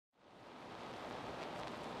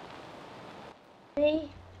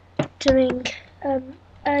me doing a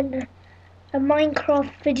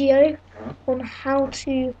Minecraft video on how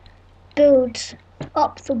to build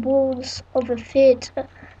up the walls of a theatre.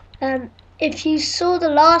 If you saw the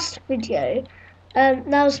last video, that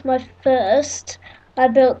was my first. I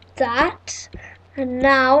built that, and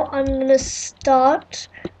now I'm going to start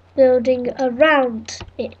building around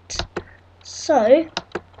it. So,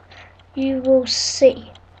 you will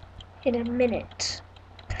see in a minute.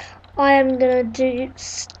 I am going to do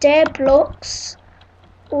stair blocks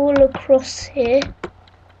all across here,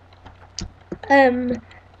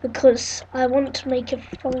 because I want to make a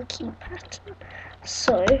funky pattern.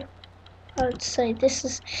 So, I would say this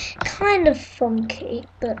is kind of funky,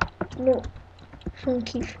 but not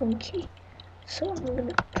funky. So I'm going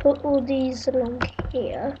to put all these along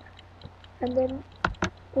here, and then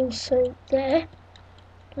also there.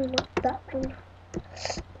 No, not that one.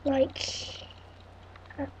 Like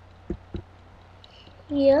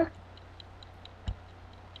here.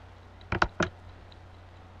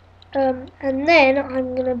 And then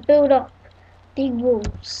I'm going to build up the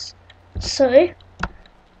walls. So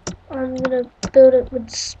I'm going to build it with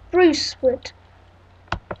spruce wood.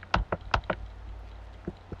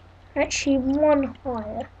 Actually, one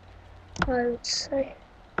higher, I would say,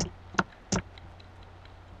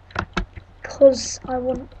 because I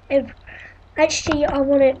want actually I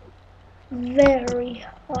want it very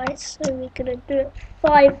high, so we're gonna do it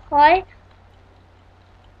 5 high,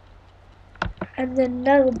 and then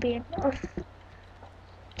that will be enough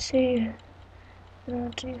to. And I'll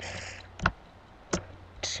do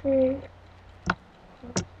 2.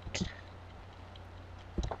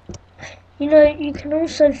 You know, you can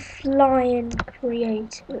also fly in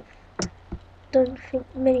creative. Don't think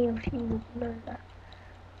many of you would know that,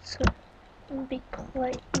 so it'll be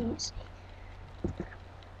quite easy.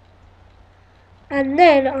 And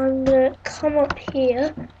then I'm going to come up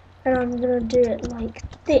here and I'm going to do it like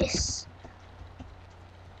this.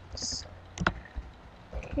 So,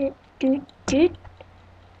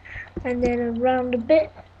 and then around a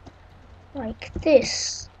bit like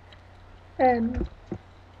this.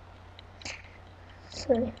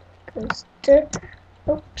 So it goes to,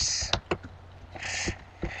 oops.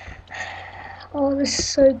 Oh, this is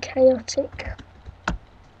so chaotic.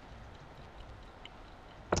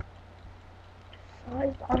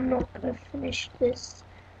 I'm not going to finish this.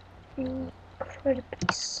 Incredibly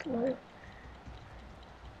slow.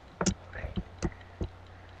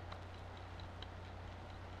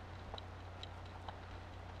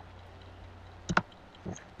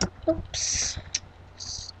 Oops.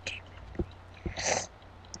 Stupid.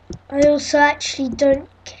 I also actually don't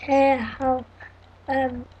care how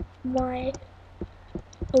my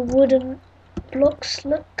wooden blocks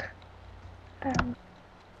look.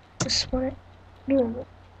 Just want it normal.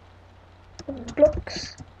 Wooden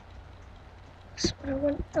blocks. That's what I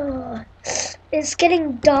want. Oh, it's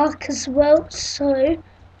getting dark as well, so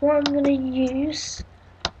what I'm going to use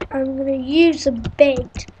a bed,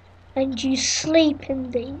 and you sleep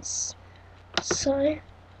in these. So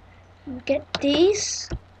you get these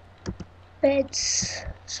beds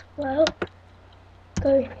as well.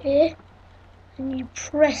 Go here, and you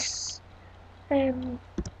press.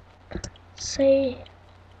 Say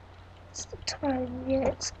it's the time. Yeah,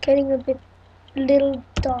 it's getting a little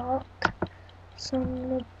dark. So I'm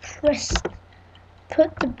gonna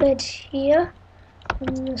put the bed here.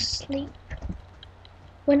 I'm gonna sleep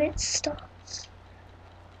when it starts.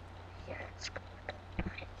 Yeah, it's gonna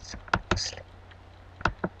night, so I'm gonna sleep.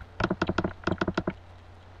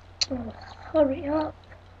 Oh, hurry up,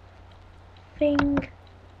 thing.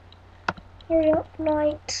 Hurry up,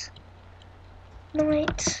 night.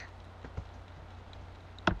 Night.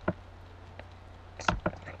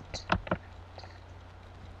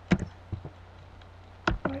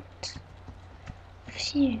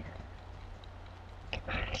 Phew. Can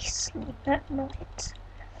only sleep at night.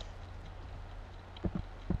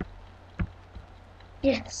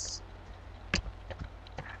 Yes.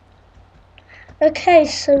 Okay,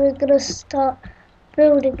 so we're gonna start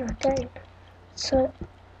building again. So,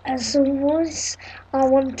 as always, I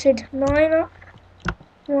wanted 9 up.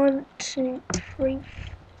 1, 2, 3.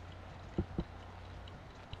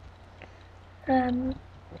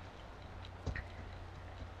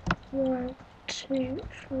 1, 2,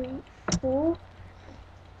 3, 4.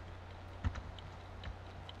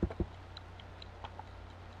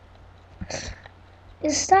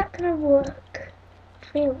 Is that gonna work?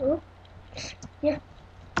 It will. Yeah.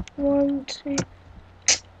 1, 2.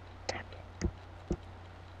 Damn it.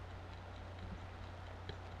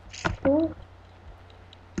 4.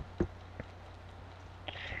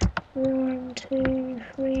 1, 2,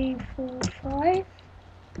 3, 4, 5.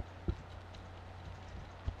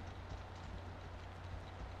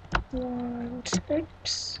 1, 2,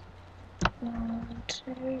 oops. 1,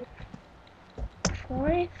 2,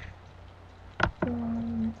 5.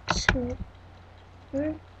 1, 2,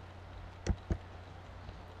 3.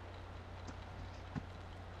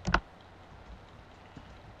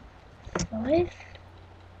 5.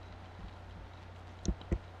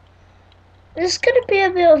 It's going to be a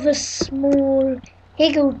bit of a small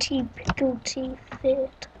higgledy-piggledy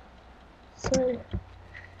theatre. So,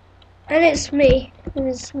 and it's me, and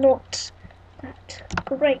it's not that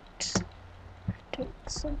great. Doing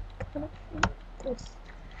some kind of thing like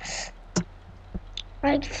this.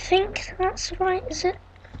 I think that's right, is it?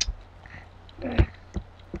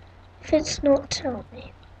 If it's not, tell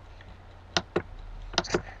me.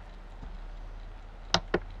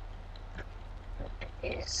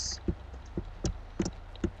 It is.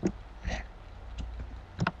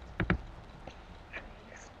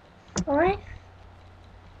 5.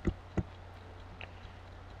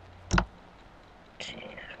 2.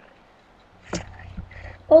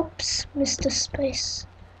 Oops, missed a space.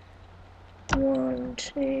 1,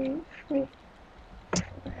 2, 3,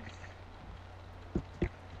 5.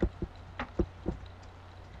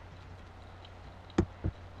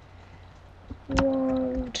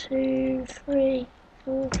 1, 2, 3,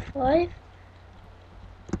 4, 5.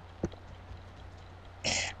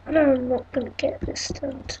 I know I'm not going to get this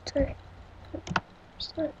done today,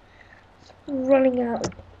 so it's running out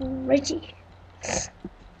already.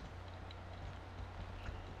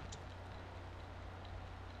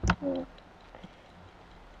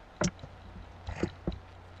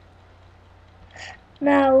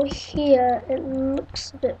 Now here it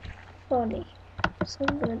looks a bit funny, so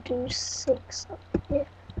I'm going to do 6 up here.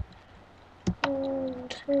 1,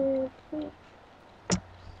 2, 3.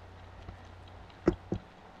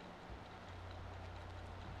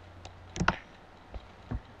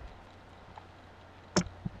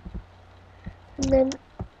 And then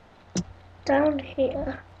down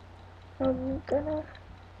here, I'm gonna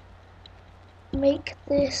make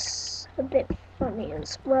this a bit funny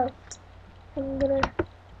as well. I'm gonna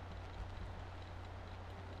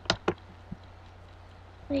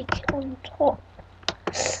make it on top.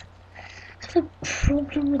 I have a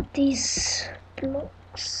problem with these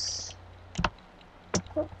blocks.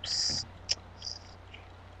 Oops.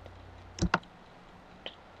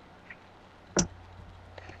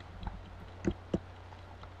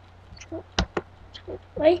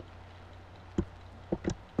 Wait.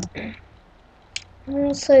 I'm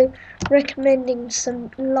also recommending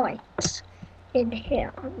some light in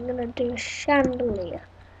here. I'm gonna do chandelier.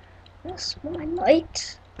 That's my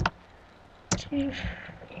light. 2,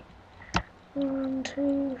 3. 1,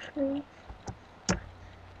 2, 3.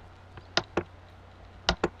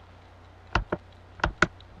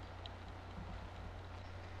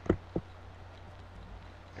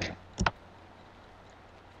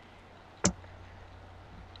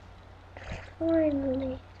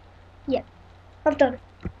 Finally. Yeah, I've done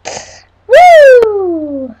it.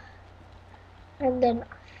 Woo! And then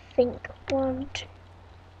I think 1, 2.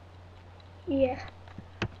 Yeah.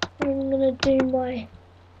 I'm gonna do my.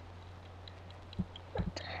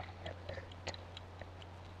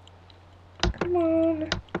 Come on.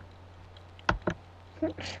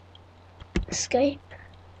 Escape.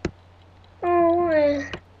 Oh,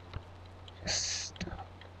 just stop.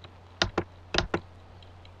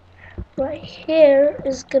 Right here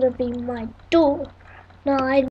is gonna be my door. Now I